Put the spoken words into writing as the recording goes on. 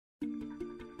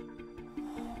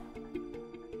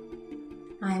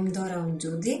I'm Dora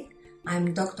Ountzoudi.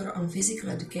 I'm Doctor on Physical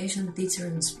Education, teacher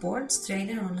in sports,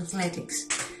 trainer on athletics.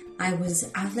 I was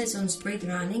athlete on sprint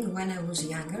running when I was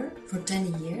younger, for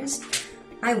 10 years.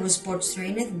 I was sports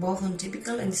trained both on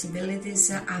typical and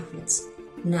disabilities athletes.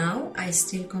 Now I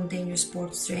still continue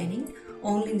sports training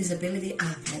only in disability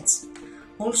athletes.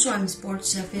 Also, I'm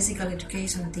sports physical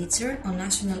education teacher on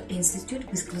National Institute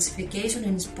with classification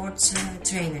in sports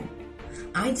trainer.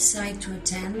 I decided to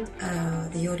attend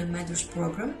the YODA Mentors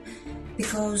program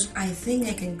because I think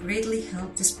I can greatly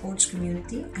help the sports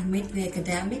community and meet the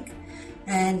academic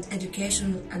and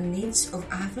educational needs of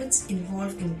athletes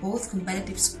involved in both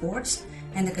competitive sports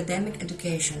and academic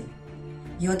education.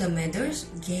 YODA Mentors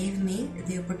gave me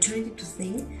the opportunity to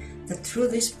think that through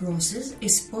this process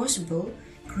it's possible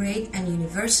to create an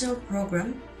universal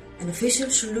program, an official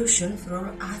solution for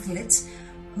all athletes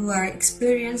who are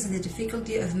experiencing the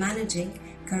difficulty of managing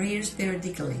careers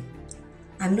periodically.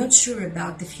 I'm not sure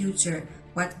about the future,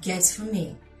 what gets for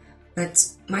me, but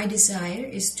my desire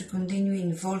is to continue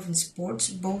involved in sports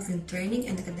both in training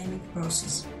and academic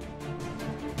process.